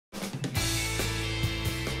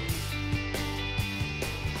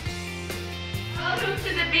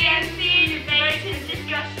to the BNC Debating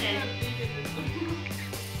Discussion.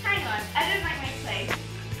 Hang on, I don't like my place.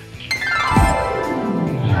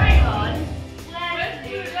 Hang on, where's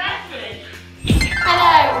Blue Leopard?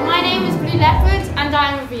 Hello, my name is Blue Leopard and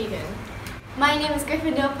I am a vegan. My name is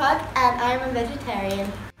Gryffindor Pug and I am a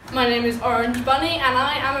vegetarian. My name is Orange Bunny and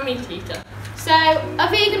I am a meat eater. So, a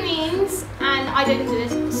vegan means, and I don't do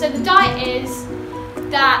this, so the diet is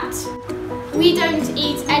that we don't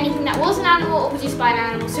eat anything that was an animal or produced by an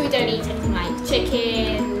animal, so we don't eat anything like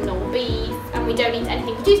chicken or beef, and we don't eat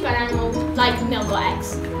anything produced by an animal like milk or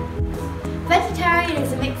eggs. Vegetarian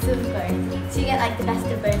is a mix of both, so you get like the best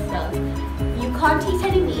of both worlds. You can't eat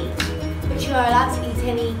any meat, but you are allowed to eat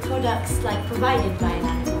any products like provided by an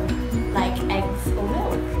animal, like eggs or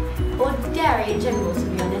milk, or dairy in general, to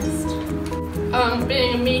be honest.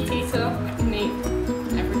 Being a meat eater, I can eat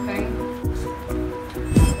everything.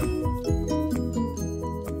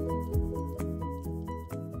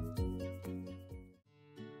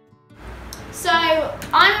 So,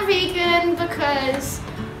 I'm a vegan because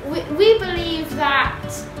we believe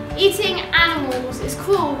that eating animals is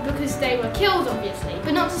cruel because they were killed, obviously,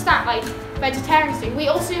 but not just that, like vegetarians do. We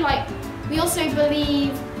also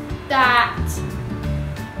believe that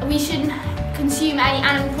we shouldn't consume any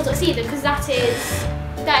animal products either, because that is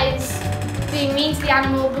being mean to the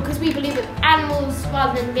animal, because we believe that animals,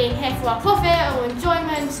 rather than being here for our profit or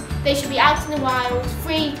enjoyment, they should be out in the wild,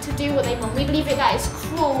 free to do what they want. We believe that is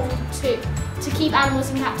cruel to keep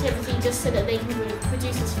animals in captivity just so that they can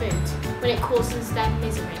produce as food when it causes them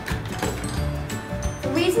misery. The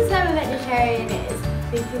reasons I'm a vegetarian is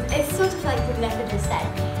because it's sort of like what Leopard has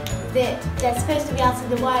said, that they're supposed to be out in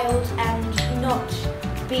the wild and not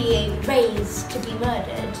being raised to be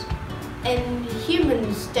murdered. And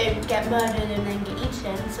humans don't get murdered and then get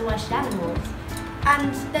eaten, so why should animals?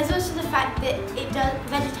 And there's also the fact that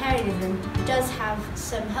vegetarianism does have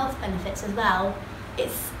some health benefits as well.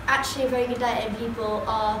 It's actually a very good diet and people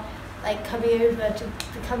are like coming over to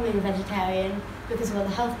becoming a vegetarian because of all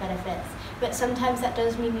the health benefits. But sometimes that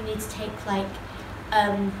does mean you need to take like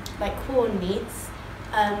corn meats,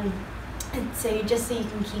 so you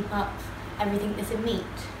can keep up everything that's in meat.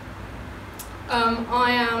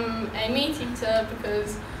 I am a meat eater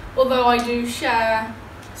because although I do share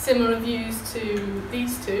similar views to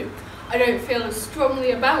these two, I don't feel as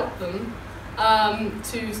strongly about them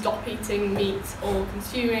to stop eating meat or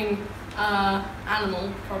consuming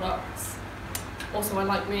animal products. Also, I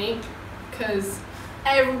like meat because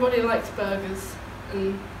everybody likes burgers,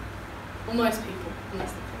 or most people,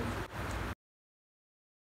 unless they're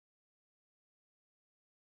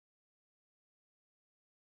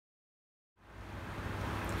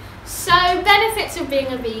So, benefits of being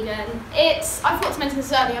a vegan. I forgot to mention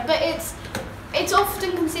this earlier, but it's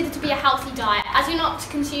often considered to be a healthy diet, as you're not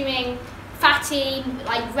consuming fatty,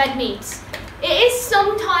 like red meats. It is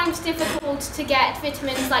sometimes difficult to get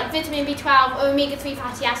vitamins like vitamin B12 or omega-3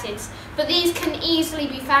 fatty acids, but these can easily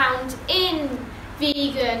be found in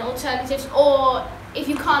vegan alternatives, or if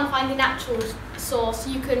you can't find the natural source,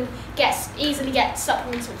 you can easily get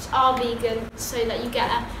supplements which are vegan so that you get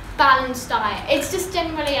a balanced diet. It's just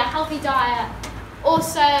generally a healthy diet.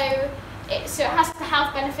 Also, so it has the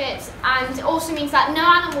health benefits, and it also means that no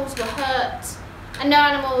animals were hurt, and no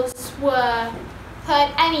animals were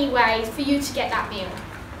hurt anyway for you to get that meal.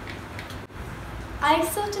 I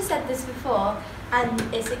sort of said this before, and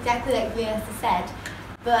it's exactly like Vanessa said,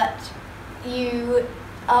 but you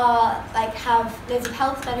have loads of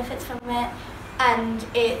health benefits from it, and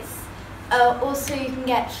it's also you can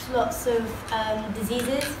get lots of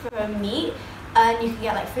diseases from meat, and you can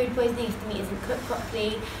get like food poisoning if the meat isn't cooked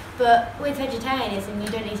properly. But with vegetarianism, you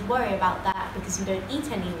don't need to worry about that because you don't eat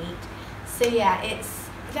any meat. So yeah, it's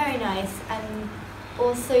very nice, and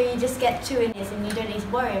also you just get veganism and you don't need to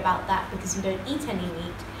worry about that because you don't eat any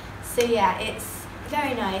meat. So yeah, it's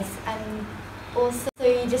very nice, and also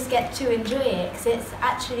you just get to enjoy it because it's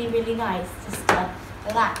actually really nice just to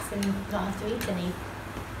relax and not have to eat any.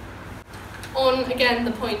 On again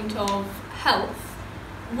the point of health,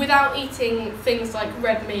 without eating things like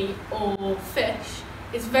red meat or fish,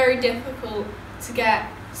 it's very difficult to get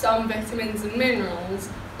some vitamins and minerals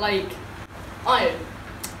like iron.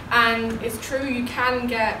 And it's true, you can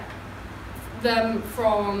get them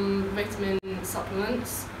from vitamin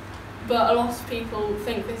supplements, but a lot of people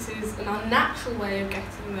think this is an unnatural way of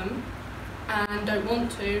getting them and don't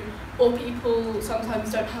want to, or people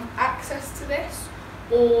sometimes don't have access to this,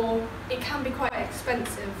 or it can be quite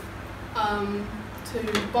expensive to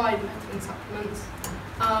buy the vitamin supplements,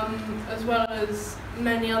 as well as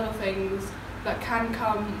many other things that can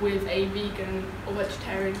come with a vegan or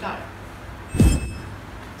vegetarian diet.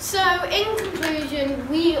 So, in conclusion,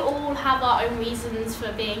 we all have our own reasons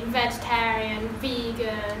for being vegetarian,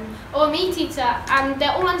 vegan, or a meat eater, and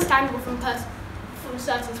they're all understandable from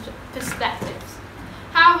certain perspectives.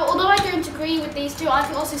 However, although I don't agree with these two, I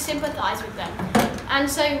can also sympathise with them. And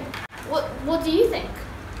so, what do you think?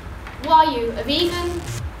 What are you, a vegan,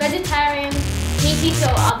 vegetarian, meat eater,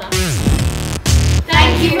 or other?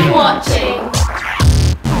 Thank you for watching.